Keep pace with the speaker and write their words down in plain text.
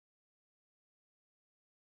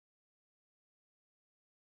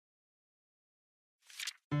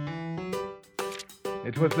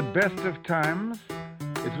It was the best of times.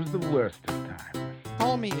 It was the worst of times.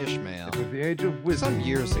 Call me Ishmael. It was the age of wisdom. Some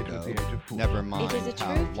years It ago, was the age of fools. never mind It is a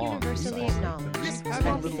how truth long universally ago. acknowledged.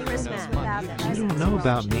 Having little or no money. You don't know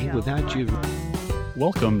about me without you.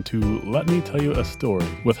 Welcome to Let Me Tell You a Story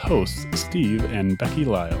with hosts Steve and Becky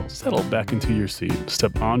Lyle. Settle back into your seat,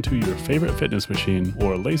 step onto your favorite fitness machine,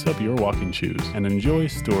 or lace up your walking shoes and enjoy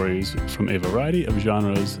stories from a variety of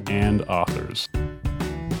genres and authors.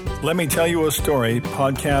 Let Me Tell You a Story,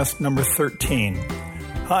 podcast number 13.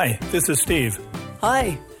 Hi, this is Steve.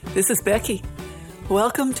 Hi, this is Becky.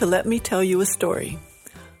 Welcome to Let Me Tell You a Story.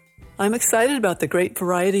 I'm excited about the great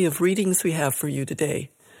variety of readings we have for you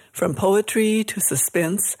today. From poetry to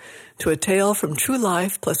suspense to a tale from true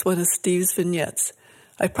life plus one of Steve's vignettes.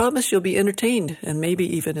 I promise you'll be entertained and maybe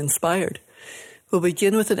even inspired. We'll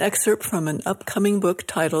begin with an excerpt from an upcoming book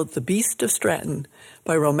titled The Beast of Stratton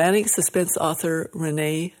by romantic suspense author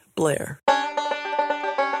Renee Blair. A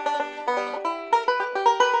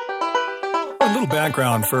little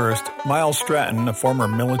background first. Miles Stratton, a former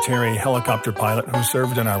military helicopter pilot who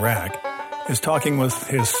served in Iraq, is talking with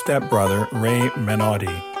his stepbrother, Ray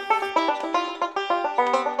Menotti.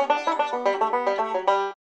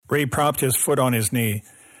 Ray propped his foot on his knee.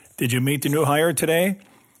 "Did you meet the new hire today?"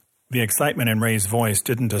 The excitement in Ray's voice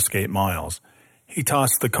didn't escape Miles. He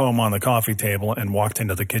tossed the comb on the coffee table and walked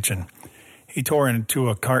into the kitchen. He tore into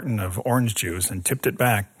a carton of orange juice and tipped it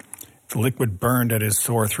back. The liquid burned at his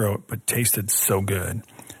sore throat, but tasted so good.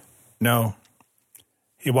 No.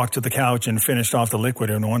 He walked to the couch and finished off the liquid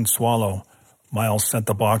in one swallow. Miles set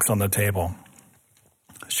the box on the table.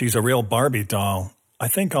 "She's a real Barbie doll. I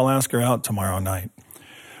think I'll ask her out tomorrow night."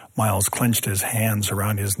 Miles clenched his hands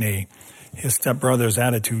around his knee. His stepbrother's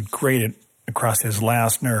attitude grated across his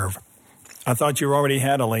last nerve. "I thought you already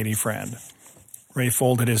had a lady friend." Ray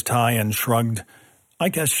folded his tie and shrugged. "I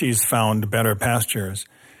guess she's found better pastures.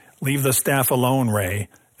 Leave the staff alone, Ray,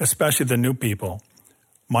 especially the new people."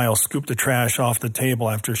 Miles scooped the trash off the table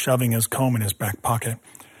after shoving his comb in his back pocket.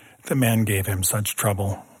 The man gave him such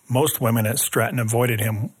trouble. Most women at Stratton avoided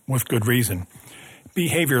him with good reason.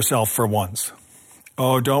 "Behave yourself for once."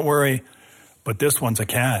 "Oh, don't worry, but this one's a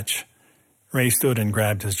catch." Ray stood and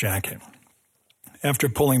grabbed his jacket. After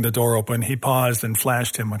pulling the door open, he paused and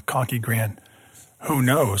flashed him a cocky grin. "Who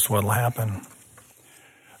knows what'll happen?"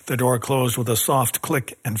 The door closed with a soft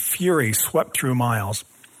click, and fury swept through Miles.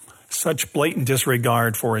 Such blatant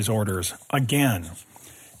disregard for his orders. Again.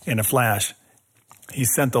 In a flash, he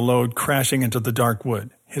sent the load crashing into the dark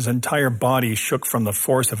wood. His entire body shook from the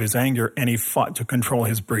force of his anger, and he fought to control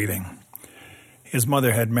his breathing. His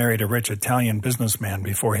mother had married a rich Italian businessman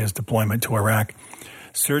before his deployment to Iraq.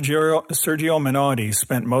 Sergio Menotti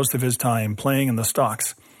spent most of his time playing in the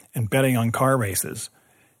stocks and betting on car races.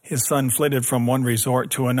 His son flitted from one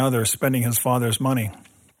resort to another, spending his father's money.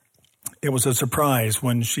 It was a surprise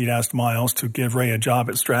when she'd asked Miles to give Ray a job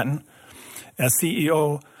at Stratton. As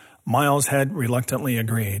CEO, Miles had reluctantly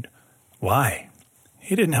agreed. Why?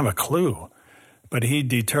 He didn't have a clue, but he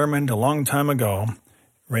determined a long time ago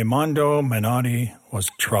Raimondo Menotti was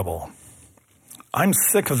trouble. "I'm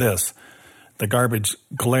sick of this." The garbage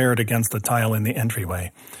glared against the tile in the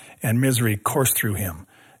entryway, and misery coursed through him.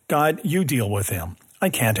 "God, you deal with him. I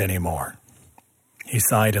can't anymore." He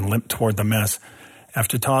sighed and limped toward the mess.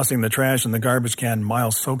 After tossing the trash in the garbage can,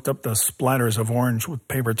 Miles soaked up the splatters of orange with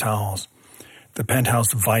paper towels. The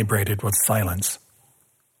penthouse vibrated with silence.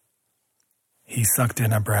 He sucked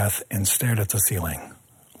in a breath and stared at the ceiling.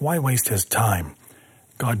 Why waste his time?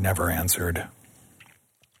 God never answered.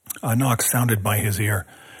 A knock sounded by his ear.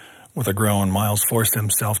 With a groan, Miles forced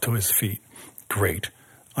himself to his feet. Great,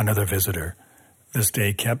 another visitor. This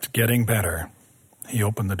day kept getting better. He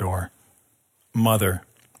opened the door. "Mother."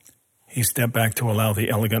 He stepped back to allow the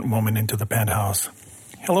elegant woman into the penthouse.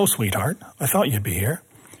 "Hello, sweetheart. I thought you'd be here."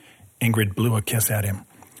 Ingrid blew a kiss at him.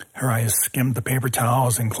 Her eyes skimmed the paper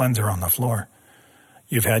towels and cleanser on the floor.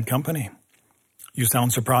 "You've had company." "You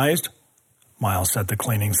sound surprised?" Miles set the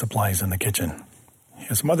cleaning supplies in the kitchen.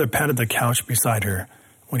 His mother patted the couch beside her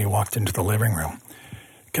when he walked into the living room.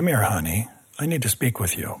 "Come here, honey. I need to speak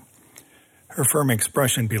with you." Her firm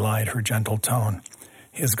expression belied her gentle tone.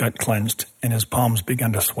 His gut clenched, and his palms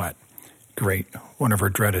began to sweat. Great, one of her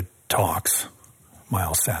dreaded talks.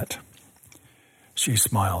 Miles sat. She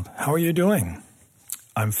smiled. "How are you doing?"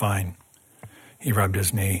 "I'm fine." He rubbed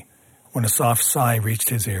his knee. When a soft sigh reached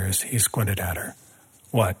his ears, he squinted at her.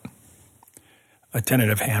 "What?" A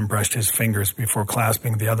tentative hand brushed his fingers before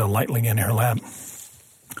clasping the other lightly in her lap.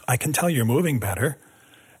 "I can tell you're moving better."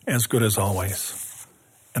 "As good as always."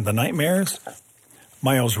 "And the nightmares?"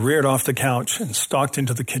 Miles reared off the couch and stalked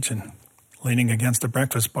into the kitchen. Leaning against a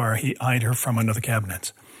breakfast bar, he eyed her from under the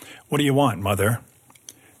cabinets. "What do you want, Mother?"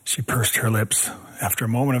 She pursed her lips. After a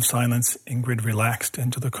moment of silence, Ingrid relaxed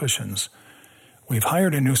into the cushions. "We've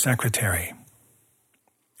hired a new secretary."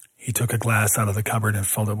 He took a glass out of the cupboard and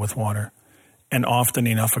filled it with water. "An often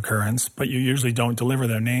enough occurrence, but you usually don't deliver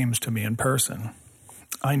their names to me in person."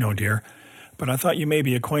 "I know, dear, but I thought you may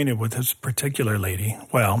be acquainted with this particular lady.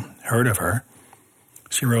 Well, heard of her."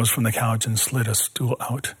 She rose from the couch and slid a stool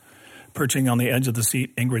out. Perching on the edge of the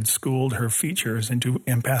seat, Ingrid schooled her features into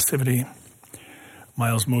impassivity.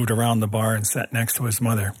 Miles moved around the bar and sat next to his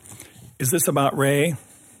mother. "Is this about Ray?"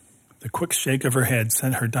 The quick shake of her head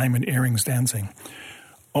sent her diamond earrings dancing.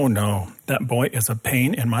 "Oh, no, that boy is a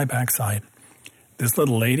pain in my backside. This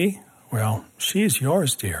little lady? Well, she's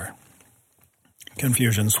yours, dear."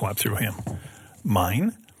 Confusion swept through him.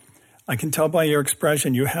 "Mine? I can tell by your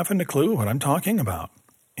expression you haven't a clue what I'm talking about."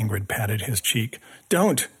 Ingrid patted his cheek.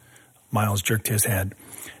 "Don't!" Miles jerked his head.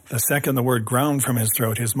 The second the word ground from his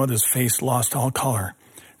throat, his mother's face lost all color.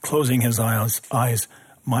 Closing his eyes,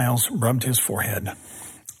 Miles rubbed his forehead.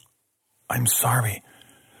 "I'm sorry."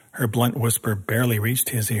 Her blunt whisper barely reached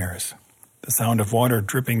his ears. The sound of water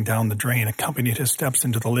dripping down the drain accompanied his steps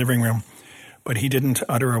into the living room, but he didn't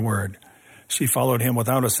utter a word. She followed him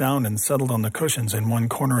without a sound and settled on the cushions in one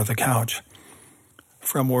corner of the couch.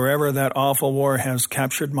 "From wherever that awful war has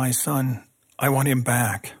captured my son, I want him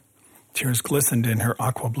back." Tears glistened in her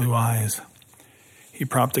aqua-blue eyes. He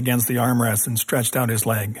propped against the armrest and stretched out his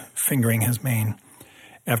leg, fingering his mane.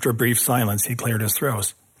 After a brief silence, he cleared his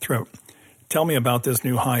throat. "Tell me about this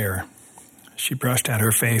new hire." She brushed at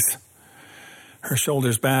her face. Her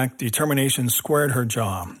shoulders back, determination squared her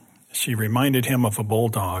jaw. She reminded him of a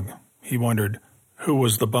bulldog. He wondered, who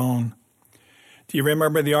was the bone? "Do you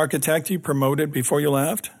remember the architect you promoted before you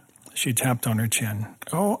left?" She tapped on her chin.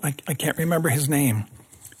 "Oh, I can't remember his name."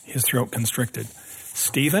 His throat constricted.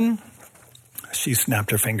 "Stephen?" She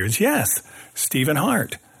snapped her fingers. "Yes, Stephen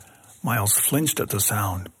Hart." Miles flinched at the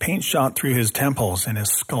sound. Paint shot through his temples and his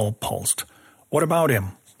skull pulsed. "What about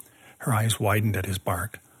him?" Her eyes widened at his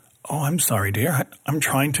bark. "Oh, I'm sorry, dear. I'm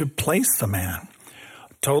trying to place the man."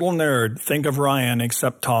 "Total nerd. Think of Ryan,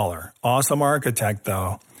 except taller. Awesome architect,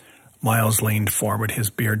 though." Miles leaned forward, his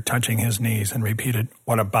beard touching his knees, and repeated,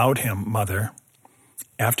 "What about him, Mother?"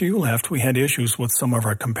 "After you left, we had issues with some of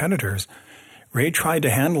our competitors. Ray tried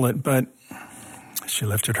to handle it, but..." She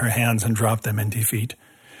lifted her hands and dropped them in defeat.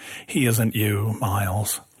 "He isn't you,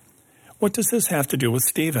 Miles." "What does this have to do with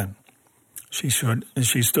Stephen?" She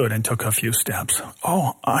stood and took a few steps.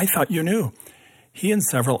 "Oh, I thought you knew. He and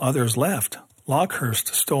several others left.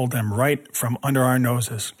 Lockhurst stole them right from under our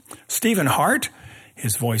noses." "Stephen Hart?"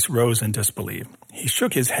 His voice rose in disbelief. He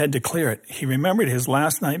shook his head to clear it. He remembered his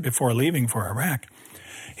last night before leaving for Iraq.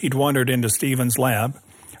 He'd wandered into Stephen's lab,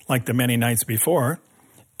 like the many nights before,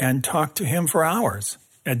 and talked to him for hours.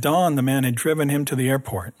 At dawn, the man had driven him to the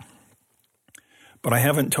airport. "But I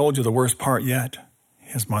haven't told you the worst part yet."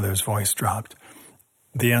 His mother's voice dropped.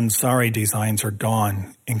 "The Ansari designs are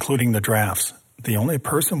gone, including the drafts. The only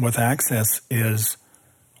person with access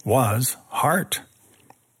was Hart."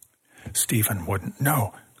 Stephen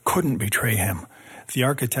couldn't betray him. The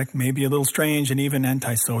architect may be a little strange and even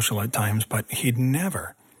antisocial at times, but he'd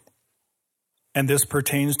never. "And this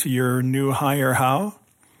pertains to your new hire, how?"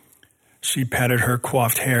 She patted her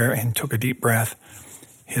coiffed hair and took a deep breath.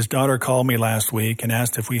 "His daughter called me last week and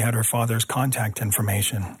asked if we had her father's contact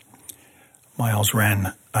information." Miles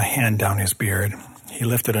ran a hand down his beard. He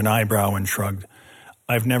lifted an eyebrow and shrugged.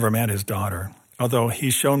 "I've never met his daughter. Although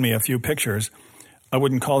he's shown me a few pictures, I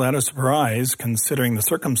wouldn't call that a surprise, considering the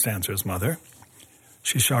circumstances, Mother."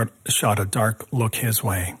 She shot a dark look his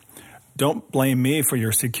way. "Don't blame me for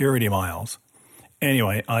your security, Miles.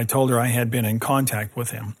 Anyway, I told her I had been in contact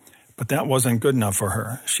with him, but that wasn't good enough for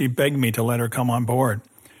her. She begged me to let her come on board.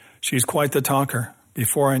 She's quite the talker.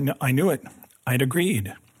 Before I knew it, I'd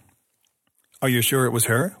agreed." "Are you sure it was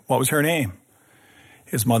her? What was her name?"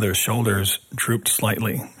 His mother's shoulders drooped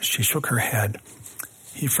slightly. She shook her head.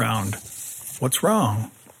 He frowned. "What's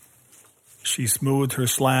wrong?" She smoothed her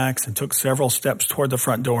slacks and took several steps toward the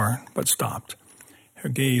front door, but stopped. Her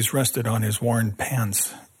gaze rested on his worn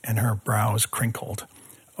pants, and her brows crinkled.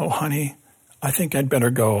 "Oh, honey, I think I'd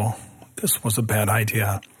better go. This was a bad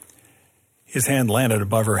idea." His hand landed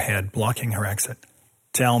above her head, blocking her exit.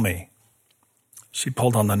 "Tell me." She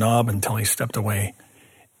pulled on the knob until he stepped away.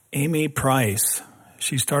 "Amy Price.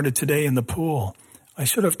 She started today in the pool. I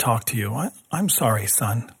should have talked to you. I'm sorry,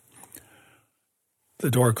 son." The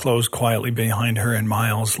door closed quietly behind her, and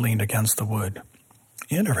Miles leaned against the wood.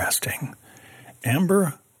 Interesting.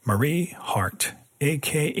 Amber Marie Hart,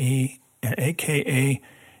 a.k.a.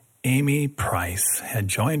 Amy Price had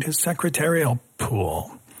joined his secretarial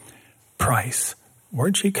pool. Price.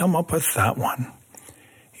 Where'd she come up with that one?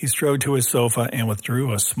 He strode to his sofa and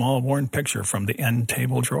withdrew a small worn picture from the end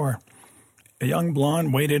table drawer. A young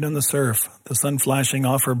blonde waded in the surf, the sun flashing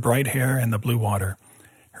off her bright hair in the blue water.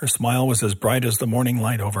 Her smile was as bright as the morning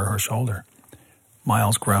light over her shoulder.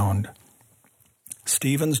 Miles groaned.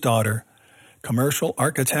 Stephen's daughter, commercial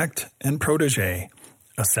architect and protege,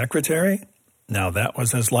 a secretary? Now that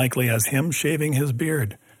was as likely as him shaving his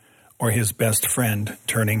beard, or his best friend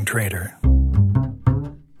turning traitor.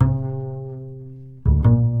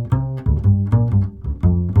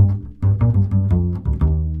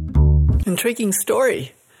 Intriguing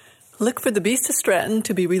story. Look for The Beast of Stratton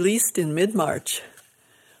to be released in mid-March.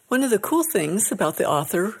 One of the cool things about the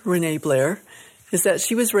author, Renee Blair, is that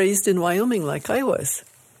she was raised in Wyoming like I was.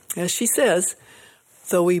 As she says,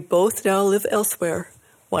 though we both now live elsewhere,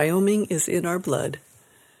 Wyoming is in our blood.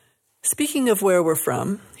 Speaking of where we're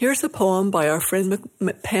from, here's a poem by our friend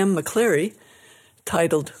Pam McClary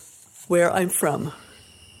titled, Where I'm From.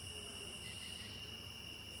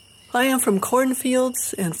 I am from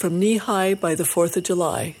cornfields and from knee-high by the 4th of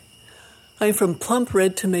July. I'm from plump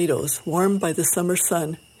red tomatoes warmed by the summer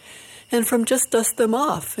sun, and from just dust them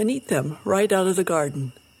off and eat them right out of the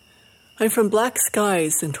garden. I'm from black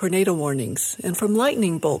skies and tornado warnings, and from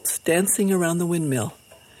lightning bolts dancing around the windmill.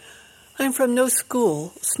 I'm from no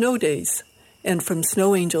school, snow days, and from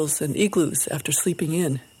snow angels and igloos after sleeping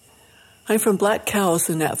in. I'm from black cows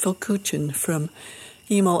and Atfill Coochin, from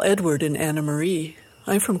Emil Edward and Anna Marie.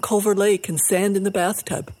 I'm from Culver Lake and sand in the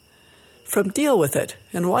bathtub. From Deal With It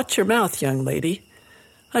and Watch Your Mouth, Young Lady.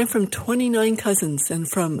 I'm from 29 cousins and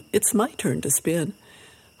from It's My Turn to Spin.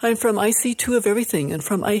 I'm from I See Two of Everything and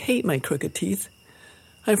from I Hate My Crooked Teeth.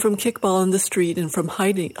 I'm from kickball in the street and from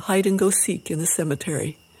hide and go seek in the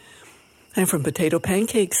cemetery. I'm from potato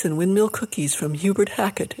pancakes and windmill cookies from Hubert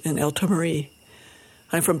Hackett and Elta Marie.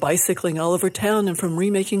 I'm from bicycling all over town and from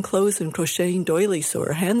remaking clothes and crocheting doilies so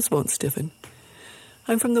her hands won't stiffen.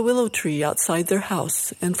 I'm from the willow tree outside their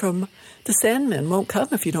house and from the Sandmen won't come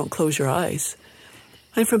if you don't close your eyes.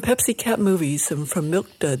 I'm from Pepsi Cat movies and from Milk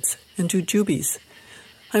Duds and Jujubes.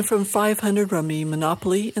 I'm from 500 Rummy,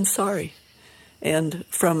 Monopoly, and Sorry. And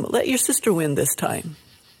from Let Your Sister Win This Time.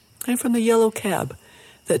 I'm from the yellow cab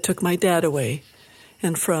that took my dad away.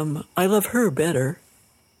 And from I Love Her Better.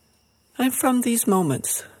 I'm from these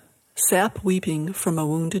moments, sap weeping from a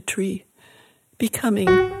wounded tree, becoming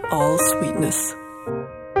all sweetness.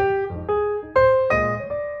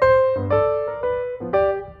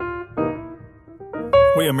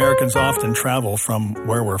 We Americans often travel from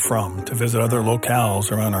where we're from to visit other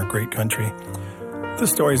locales around our great country.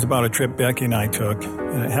 This story is about a trip Becky and I took,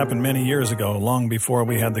 and it happened many years ago, long before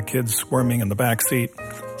we had the kids squirming in the back seat.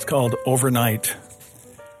 It's called Overnight.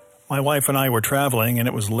 My wife and I were traveling, and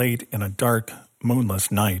it was late in a dark,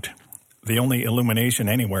 moonless night. The only illumination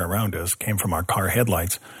anywhere around us came from our car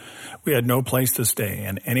headlights. We had no place to stay,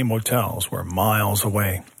 and any motels were miles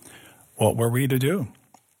away. What were we to do?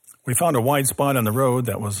 We found a wide spot on the road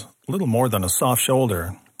that was a little more than a soft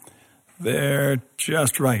shoulder. There,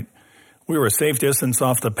 just right. We were a safe distance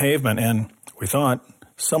off the pavement and, we thought,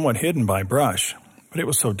 somewhat hidden by brush, but it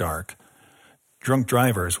was so dark. Drunk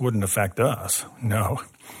drivers wouldn't affect us. No.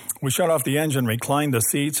 We shut off the engine, reclined the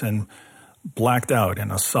seats, and blacked out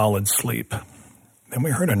in a solid sleep. Then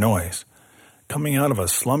we heard a noise. Coming out of a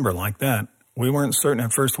slumber like that, we weren't certain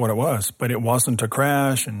at first what it was, but it wasn't a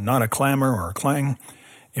crash and not a clamor or a clang.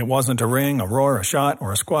 It wasn't a ring, a roar, a shot,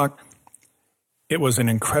 or a squawk. It was an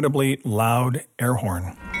incredibly loud air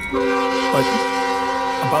horn. But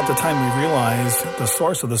about the time we realized the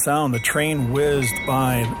source of the sound, the train whizzed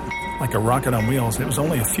by like a rocket on wheels. It was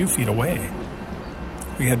only a few feet away.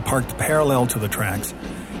 We had parked parallel to the tracks,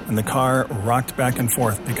 and the car rocked back and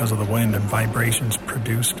forth because of the wind and vibrations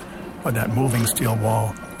produced by that moving steel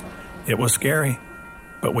wall. It was scary,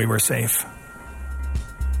 but we were safe.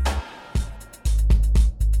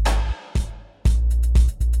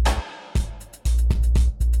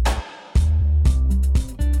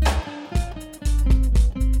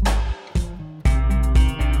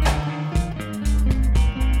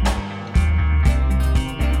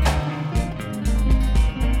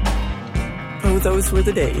 Those were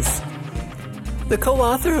the days. The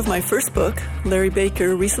co-author of my first book, Larry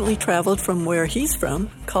Baker, recently traveled from where he's from,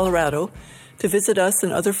 Colorado, to visit us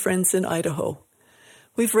and other friends in Idaho.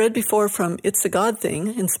 We've read before from It's a God Thing,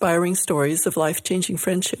 inspiring stories of life-changing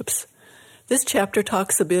friendships. This chapter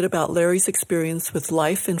talks a bit about Larry's experience with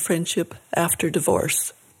life and friendship after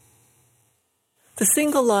divorce. The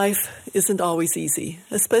single life isn't always easy,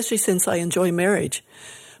 especially since I enjoy marriage,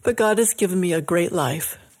 but God has given me a great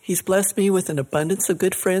life. He's blessed me with an abundance of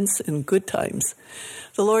good friends and good times.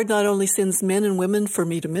 The Lord not only sends men and women for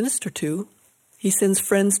me to minister to, He sends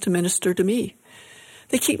friends to minister to me.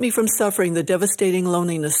 They keep me from suffering the devastating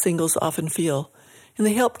loneliness singles often feel, and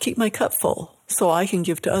they help keep my cup full so I can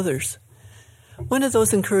give to others. One of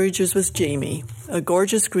those encouragers was Jamie, a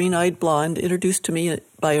gorgeous green-eyed blonde introduced to me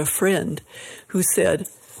by a friend who said,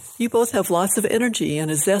 "You both have lots of energy and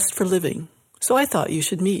a zest for living, so I thought you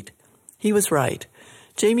should meet." He was right.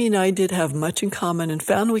 Jamie and I did have much in common and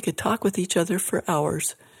found we could talk with each other for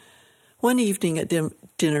hours. One evening at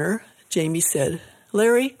dinner, Jamie said,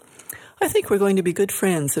 "Larry, I think we're going to be good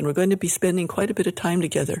friends and we're going to be spending quite a bit of time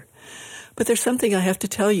together. But there's something I have to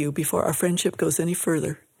tell you before our friendship goes any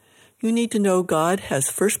further. You need to know God has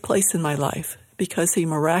first place in my life because He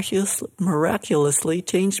miraculously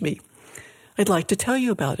changed me. I'd like to tell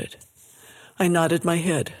you about it." I nodded my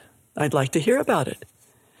head. "I'd like to hear about it."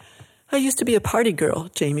 "I used to be a party girl,"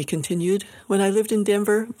 Jamie continued. "When I lived in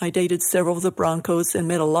Denver, I dated several of the Broncos and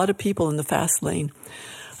met a lot of people in the fast lane.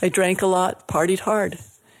 I drank a lot, partied hard.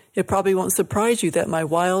 It probably won't surprise you that my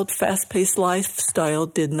wild, fast-paced lifestyle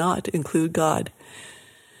did not include God.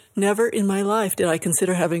 Never in my life did I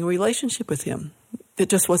consider having a relationship with Him. It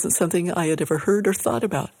just wasn't something I had ever heard or thought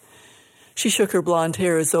about." She shook her blonde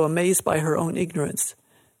hair as though amazed by her own ignorance.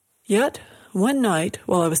 Yet, one night,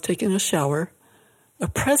 while I was taking a shower, a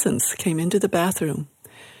presence came into the bathroom,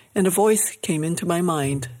 and a voice came into my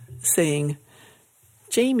mind, saying,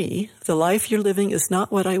 "Jamie, the life you're living is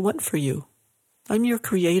not what I want for you. I'm your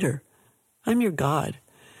creator. I'm your God.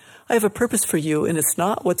 I have a purpose for you, and it's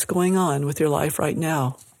not what's going on with your life right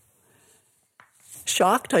now."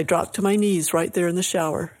 Shocked, I dropped to my knees right there in the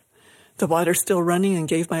shower. The water still running, and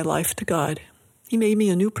gave my life to God. He made me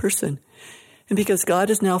a new person. And because God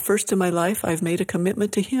is now first in my life, I've made a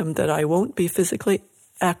commitment to Him that I won't be physically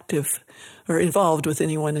active or involved with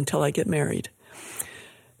anyone until I get married.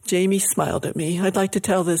 Jamie smiled at me. I'd like to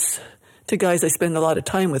tell this to guys I spend a lot of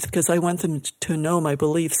time with because I want them to know my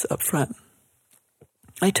beliefs up front.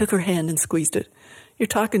 I took her hand and squeezed it. "You're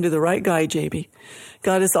talking to the right guy, Jamie.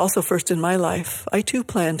 God is also first in my life. I too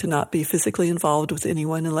plan to not be physically involved with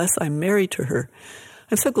anyone unless I'm married to her.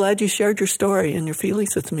 I'm so glad you shared your story and your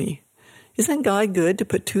feelings with me. Isn't God good to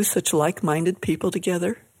put two such like-minded people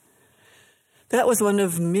together?" That was one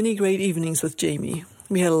of many great evenings with Jamie.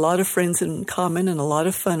 We had a lot of friends in common and a lot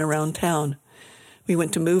of fun around town. We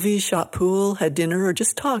went to movies, shot pool, had dinner, or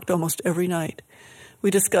just talked almost every night. We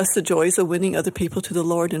discussed the joys of winning other people to the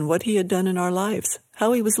Lord and what He had done in our lives,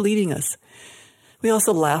 how He was leading us. We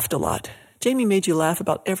also laughed a lot. Jamie made you laugh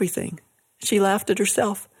about everything. She laughed at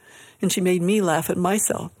herself, and she made me laugh at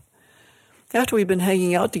myself. After we'd been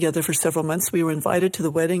hanging out together for several months, we were invited to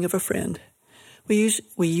the wedding of a friend. We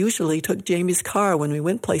usually took Jamie's car when we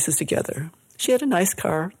went places together. She had a nice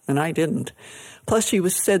car, and I didn't. Plus, she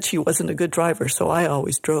said she wasn't a good driver, so I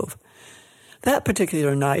always drove. That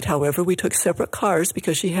particular night, however, we took separate cars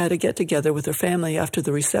because she had to get together with her family after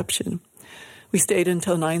the reception. We stayed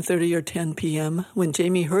until 9:30 or 10 p.m. when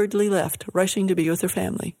Jamie hurriedly left, rushing to be with her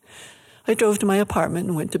family. I drove to my apartment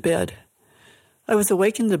and went to bed. I was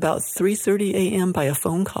awakened about 3:30 a.m. by a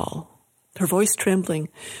phone call. Her voice trembling,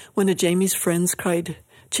 one of Jamie's friends cried,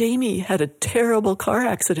 "Jamie had a terrible car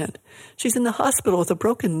accident. She's in the hospital with a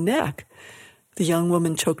broken neck." The young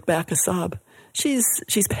woman choked back a sob. She's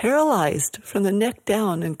paralyzed from the neck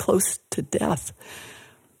down and close to death."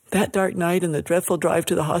 That dark night and the dreadful drive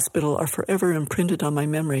to the hospital are forever imprinted on my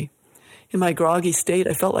memory. In my groggy state,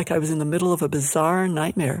 I felt like I was in the middle of a bizarre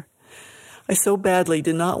nightmare. I so badly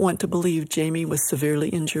did not want to believe Jamie was severely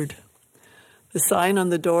injured. The sign on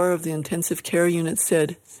the door of the intensive care unit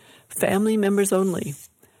said, "Family members only."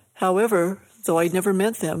 However, though I'd never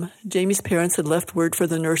met them, Jamie's parents had left word for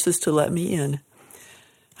the nurses to let me in.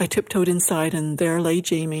 I tiptoed inside, and there lay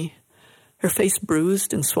Jamie, her face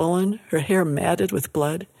bruised and swollen, her hair matted with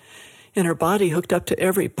blood, and her body hooked up to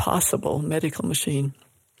every possible medical machine.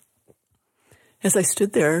 As I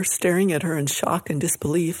stood there, staring at her in shock and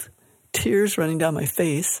disbelief, tears running down my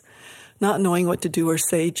face, not knowing what to do or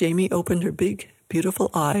say, Jamie opened her big,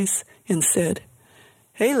 beautiful eyes and said,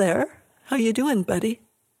 "Hey, Lair, how you doing, buddy?"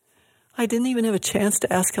 I didn't even have a chance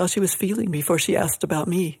to ask how she was feeling before she asked about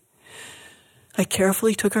me. I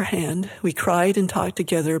carefully took her hand. We cried and talked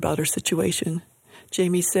together about her situation.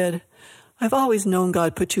 Jamie said, "I've always known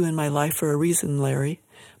God put you in my life for a reason, Larry,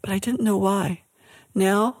 but I didn't know why.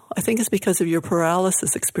 Now, I think it's because of your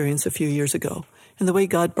paralysis experience a few years ago and the way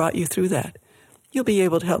God brought you through that. You'll be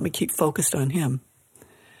able to help me keep focused on Him."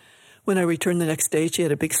 When I returned the next day, she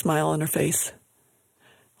had a big smile on her face.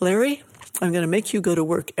 "Larry, I'm going to make you go to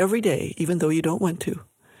work every day, even though you don't want to.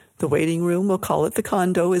 The waiting room, we'll call it the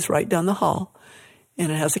condo, is right down the hall,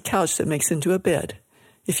 and it has a couch that makes into a bed.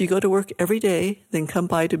 If you go to work every day, then come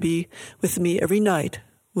by to be with me every night.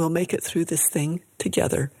 We'll make it through this thing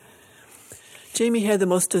together. Jamie had the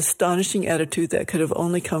most astonishing attitude that could have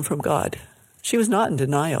only come from God. She was not in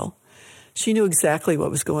denial. She knew exactly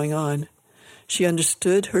what was going on. She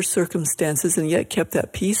understood her circumstances and yet kept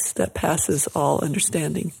that peace that passes all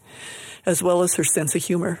understanding, as well as her sense of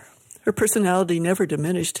humor. Her personality never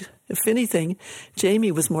diminished. If anything,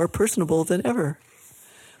 Jamie was more personable than ever.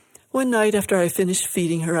 One night after I finished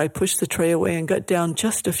feeding her, I pushed the tray away and got down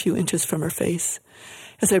just a few inches from her face.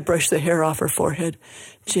 As I brushed the hair off her forehead,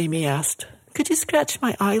 Jamie asked, "Could you scratch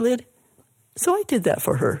my eyelid?" So I did that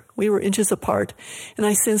for her. We were inches apart, and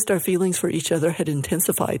I sensed our feelings for each other had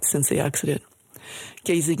intensified since the accident.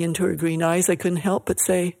 Gazing into her green eyes, I couldn't help but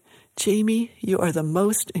say, "Jamie, you are the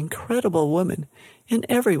most incredible woman, in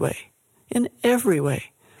every way, in every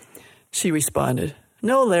way." She responded,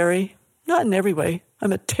 "No, Larry, not in every way.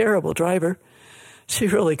 I'm a terrible driver." She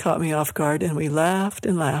really caught me off guard, and we laughed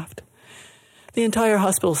and laughed. The entire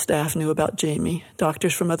hospital staff knew about Jamie.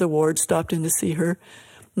 Doctors from other wards stopped in to see her.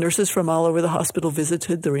 Nurses from all over the hospital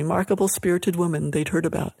visited the remarkable spirited woman they'd heard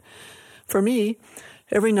about. For me,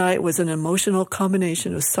 every night was an emotional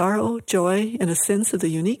combination of sorrow, joy, and a sense of the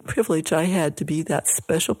unique privilege I had to be that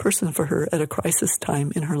special person for her at a crisis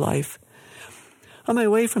time in her life. On my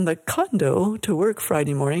way from the condo to work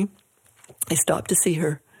Friday morning, I stopped to see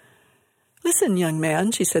her. "Listen, young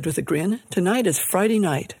man," she said with a grin, "tonight is Friday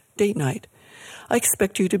night, date night. I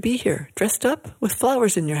expect you to be here, dressed up, with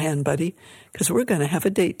flowers in your hand, buddy, because we're going to have a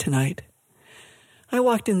date tonight." I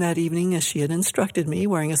walked in that evening as she had instructed me,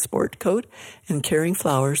 wearing a sport coat and carrying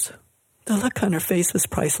flowers. The look on her face was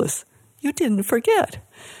priceless. "You didn't forget."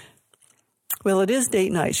 "Well, it is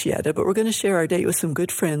date night," she added, "but we're going to share our date with some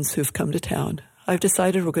good friends who've come to town. I've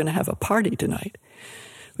decided we're going to have a party tonight."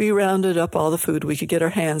 We rounded up all the food we could get our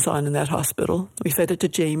hands on in that hospital. We fed it to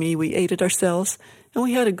Jamie, we ate it ourselves, and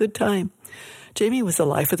we had a good time. Jamie was the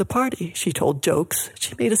life of the party. She told jokes,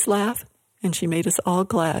 she made us laugh, and she made us all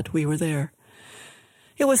glad we were there.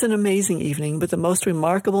 It was an amazing evening, but the most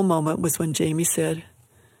remarkable moment was when Jamie said,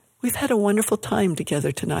 "We've had a wonderful time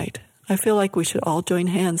together tonight. I feel like we should all join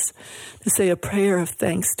hands to say a prayer of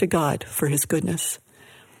thanks to God for his goodness."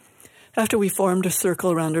 After we formed a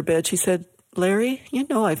circle around her bed, she said, "Larry, you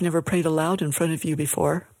know I've never prayed aloud in front of you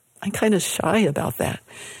before. I'm kind of shy about that.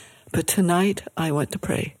 But tonight I want to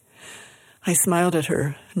pray." I smiled at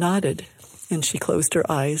her, nodded, and she closed her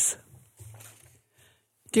eyes.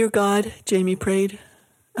 "Dear God," Jamie prayed,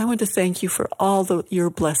 "I want to thank you for all your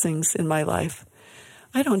blessings in my life.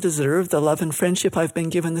 I don't deserve the love and friendship I've been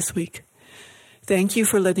given this week. Thank you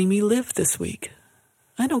for letting me live this week.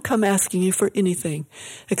 I don't come asking you for anything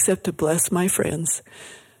except to bless my friends.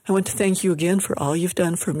 I want to thank you again for all you've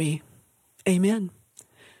done for me. Amen."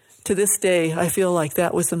 To this day, I feel like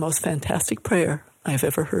that was the most fantastic prayer I've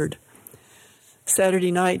ever heard.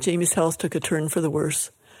 Saturday night, Jamie's health took a turn for the worse.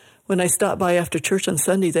 When I stopped by after church on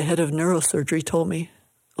Sunday, the head of neurosurgery told me,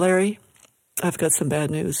 "Larry, I've got some bad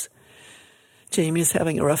news. Jamie is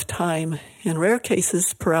having a rough time. In rare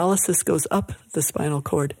cases, paralysis goes up the spinal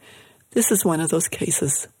cord. This is one of those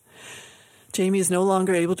cases. Jamie is no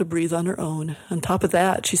longer able to breathe on her own. On top of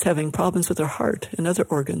that, she's having problems with her heart and other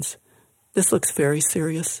organs. This looks very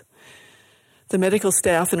serious." The medical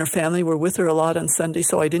staff and her family were with her a lot on Sunday,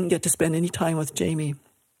 so I didn't get to spend any time with Jamie.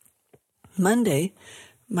 Monday,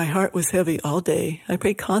 my heart was heavy all day. I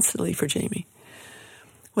prayed constantly for Jamie.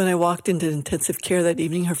 When I walked into intensive care that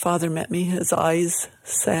evening, her father met me, his eyes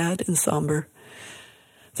sad and somber.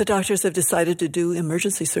 The doctors have decided to do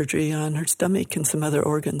emergency surgery on her stomach and some other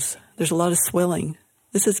organs. There's a lot of swelling.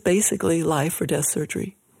 This is basically life or death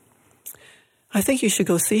surgery. "I think you should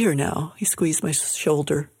go see her now." He squeezed my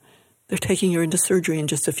shoulder. "They're taking her into surgery in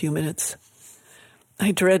just a few minutes."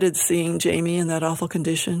 I dreaded seeing Jamie in that awful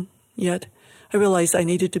condition, yet I realized I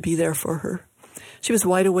needed to be there for her. She was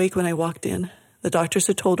wide awake when I walked in. The doctors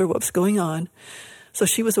had told her what was going on, so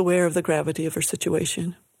she was aware of the gravity of her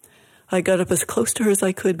situation. I got up as close to her as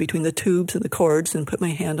I could between the tubes and the cords and put my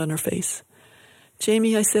hand on her face.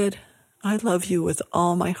 "Jamie," I said, "I love you with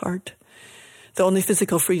all my heart." The only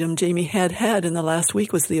physical freedom Jamie had in the last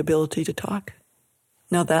week was the ability to talk.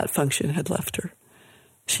 Now that function had left her.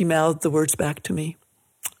 She mouthed the words back to me.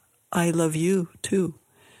 "I love you, too."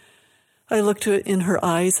 I looked in her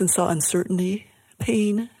eyes and saw uncertainty,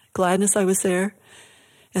 pain, gladness I was there,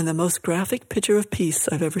 and the most graphic picture of peace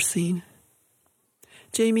I've ever seen.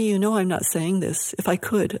 "Jamie, you know I'm not saying this. If I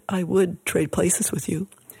could, I would trade places with you."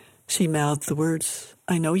 She mouthed the words,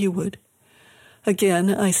 "I know you would."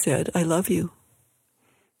 Again, I said, "I love you."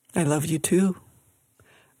 I love you too.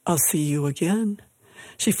 I'll see you again.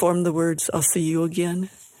 She formed the words, I'll see you again.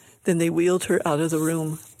 Then they wheeled her out of the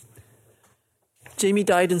room. Jamie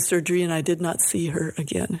died in surgery and I did not see her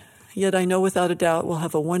again. Yet I know without a doubt we'll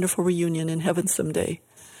have a wonderful reunion in heaven someday.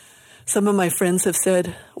 Some of my friends have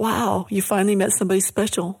said, wow, you finally met somebody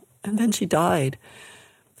special, and then she died.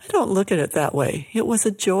 I don't look at it that way. It was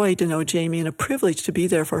a joy to know Jamie and a privilege to be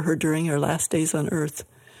there for her during her last days on earth.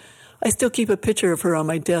 I still keep a picture of her on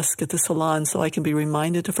my desk at the salon so I can be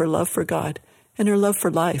reminded of her love for God and her love for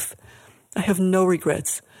life. I have no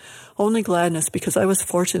regrets, only gladness because I was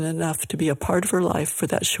fortunate enough to be a part of her life for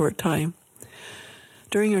that short time.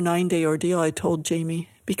 During her 9-day ordeal, I told Jamie,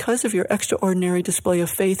 because of your extraordinary display of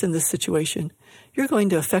faith in this situation, you're going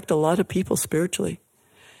to affect a lot of people spiritually.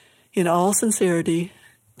 In all sincerity,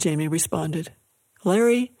 Jamie responded,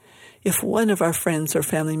 Larry, if one of our friends or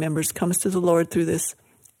family members comes to the Lord through this,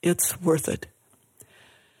 it's worth it.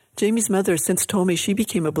 Jamie's mother has since told me she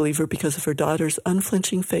became a believer because of her daughter's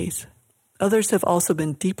unflinching faith. Others have also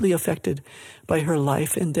been deeply affected by her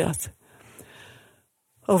life and death.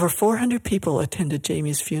 Over 400 people attended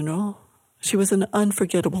Jamie's funeral. She was an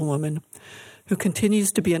unforgettable woman who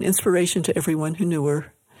continues to be an inspiration to everyone who knew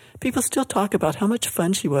her. People still talk about how much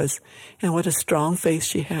fun she was and what a strong faith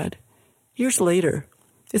she had. Years later,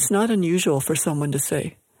 it's not unusual for someone to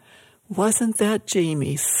say, wasn't that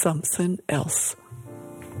Jamie something else?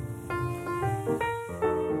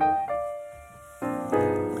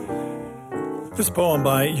 This poem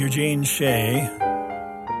by Eugene Shea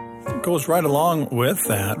goes right along with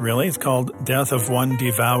that, really. It's called Death of One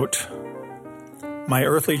Devout. My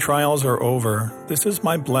earthly trials are over. This is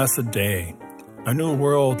my blessed day. A new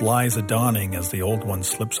world lies a-dawning as the old one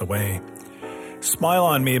slips away. Smile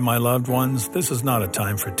on me, my loved ones. This is not a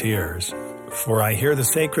time for tears, for I hear the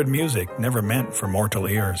sacred music never meant for mortal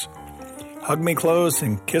ears. Hug me close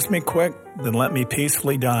and kiss me quick, then let me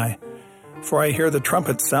peacefully die, for I hear the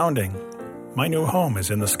trumpet sounding. My new home is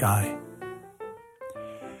in the sky.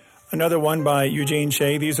 Another one by Eugene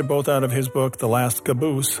Shea. These are both out of his book, The Last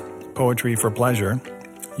Caboose, Poetry for Pleasure.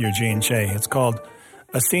 Eugene Shea. It's called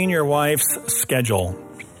A Senior Wife's Schedule.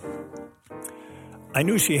 I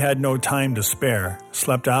knew she had no time to spare,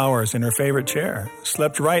 slept hours in her favorite chair,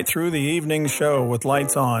 slept right through the evening show with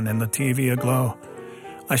lights on and the TV aglow.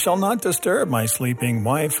 I shall not disturb my sleeping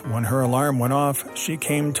wife. When her alarm went off, she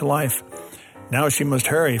came to life. Now she must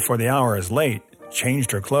hurry, for the hour is late.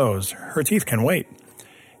 Changed her clothes. Her teeth can wait.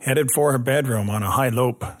 Headed for her bedroom on a high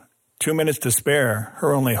lope. 2 minutes to spare,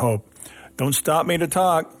 her only hope. Don't stop me to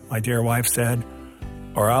talk, my dear wife said,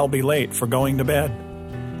 or I'll be late for going to bed.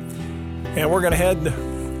 And we're going to head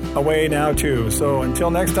away now, too. So until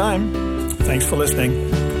next time, thanks for listening.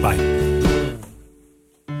 Bye.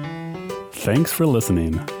 Thanks for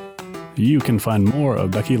listening. You can find more of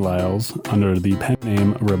Becky Lyles under the pen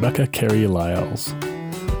name Rebecca Carey Lyles.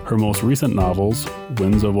 Her most recent novels,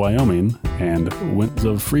 Winds of Wyoming and Winds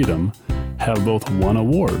of Freedom, have both won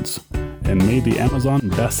awards and made the Amazon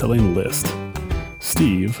best-selling list.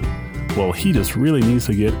 Steve, well, he just really needs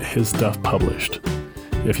to get his stuff published.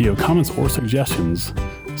 If you have comments or suggestions,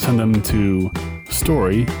 send them to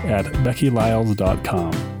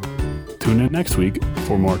story@beckylyles.com. Tune in next week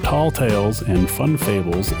for more tall tales and fun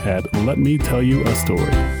fables at Let Me Tell You a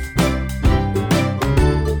Story.